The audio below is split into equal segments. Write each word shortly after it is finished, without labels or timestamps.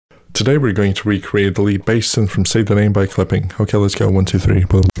Today we're going to recreate the lead bass synth from Say the Name by clipping. Okay, let's go. 1, 2, 3,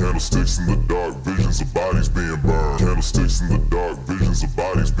 boom. Candlesticks in the dark, visions of bodies being burned. Candlesticks in the dark, visions of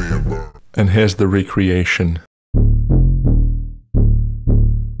bodies being burned. And here's the recreation.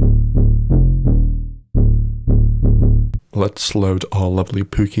 Let's load our lovely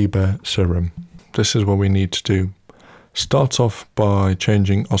Pookie Bear serum. This is what we need to do. Start off by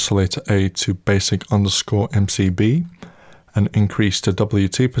changing oscillator A to basic_MCB and increase the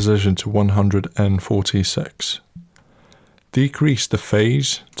WT position to 146. Decrease the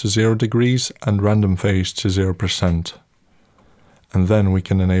phase to 0 degrees and random phase to 0%. And then we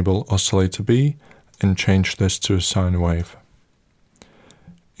can enable oscillator B and change this to a sine wave.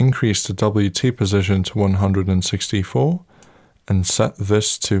 Increase the WT position to 164 and set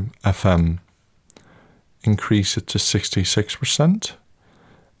this to FM. Increase it to 66%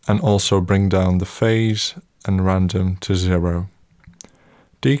 and also bring down the phase and random to 0.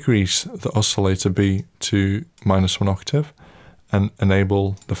 Decrease the oscillator B to -1 octave and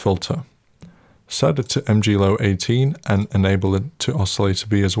enable the filter. Set it to MG low 18 and enable it to oscillator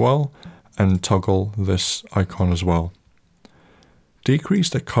B as well and toggle this icon as well.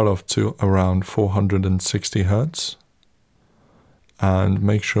 Decrease the cutoff to around 460 Hz. And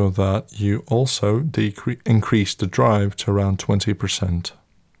make sure that you also increase the drive to around 20%.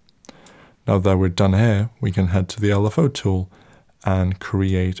 Now that we're done here, we can head to the LFO tool and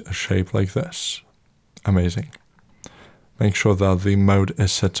create a shape like this. Amazing. Make sure that the mode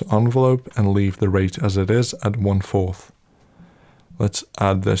is set to envelope and leave the rate as it is at 1/4. Let's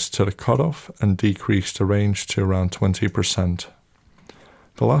add this to the cutoff and decrease the range to around 20%.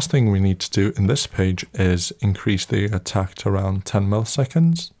 The last thing we need to do in this page is increase the attack to around 10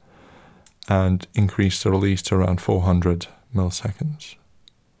 milliseconds and increase the release to around 400 milliseconds.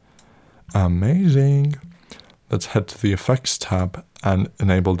 Amazing! Let's head to the Effects tab and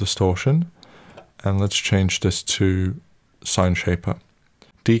enable Distortion. And let's change this to Sine Shaper.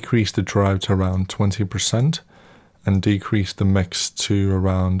 Decrease the drive to around 20% and decrease the mix to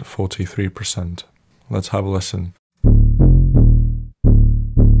around 43%. Let's have a listen.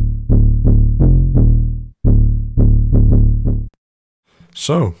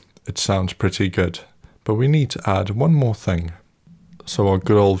 So, it sounds pretty good, but we need to add one more thing. So our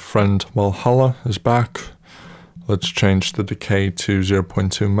good old friend Valhalla is back. Let's change the decay to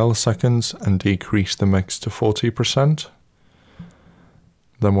 0.2 milliseconds and decrease the mix to 40%.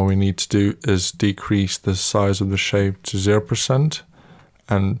 Then what we need to do is decrease the size of the shape to 0%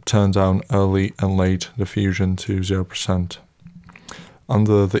 and turn down early and late diffusion to 0%.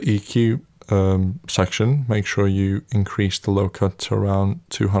 Under the EQ section, make sure you increase the low cut to around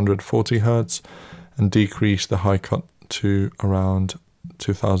 240 Hz and decrease the high cut to around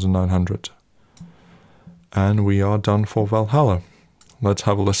 2900. And we are done for Valhalla. Let's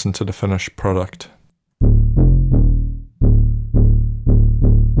have a listen to the finished product.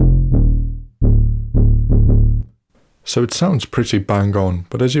 So it sounds pretty bang on,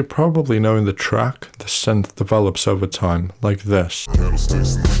 but as you probably know in the track, the synth develops over time, like this.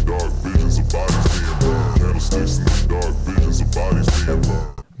 Candlesticks in the dark, visions of bodies being burned. Candlesticks in the dark, visions of bodies being burned.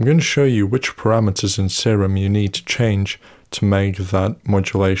 I'm going to show you which parameters in Serum you need to change to make that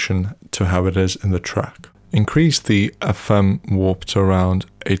modulation to how it is in the track. Increase the FM warp to around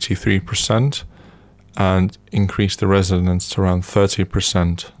 83% and increase the resonance to around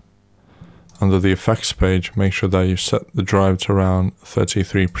 30%. Under the effects page, make sure that you set the drive to around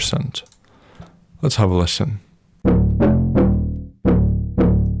 33%. Let's have a listen.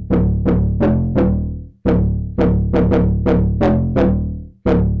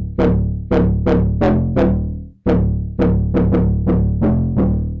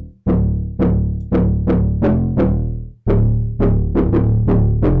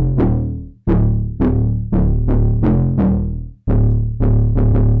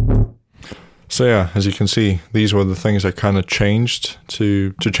 So yeah, as you can see, these were the things I kind of changed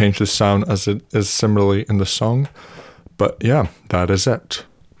to change the sound as it is similarly in the song. But yeah, that is it.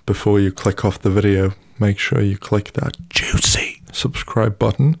 Before you click off the video, make sure you click that juicy subscribe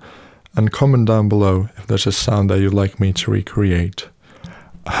button and comment down below if there's a sound that you'd like me to recreate.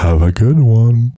 Have a good one.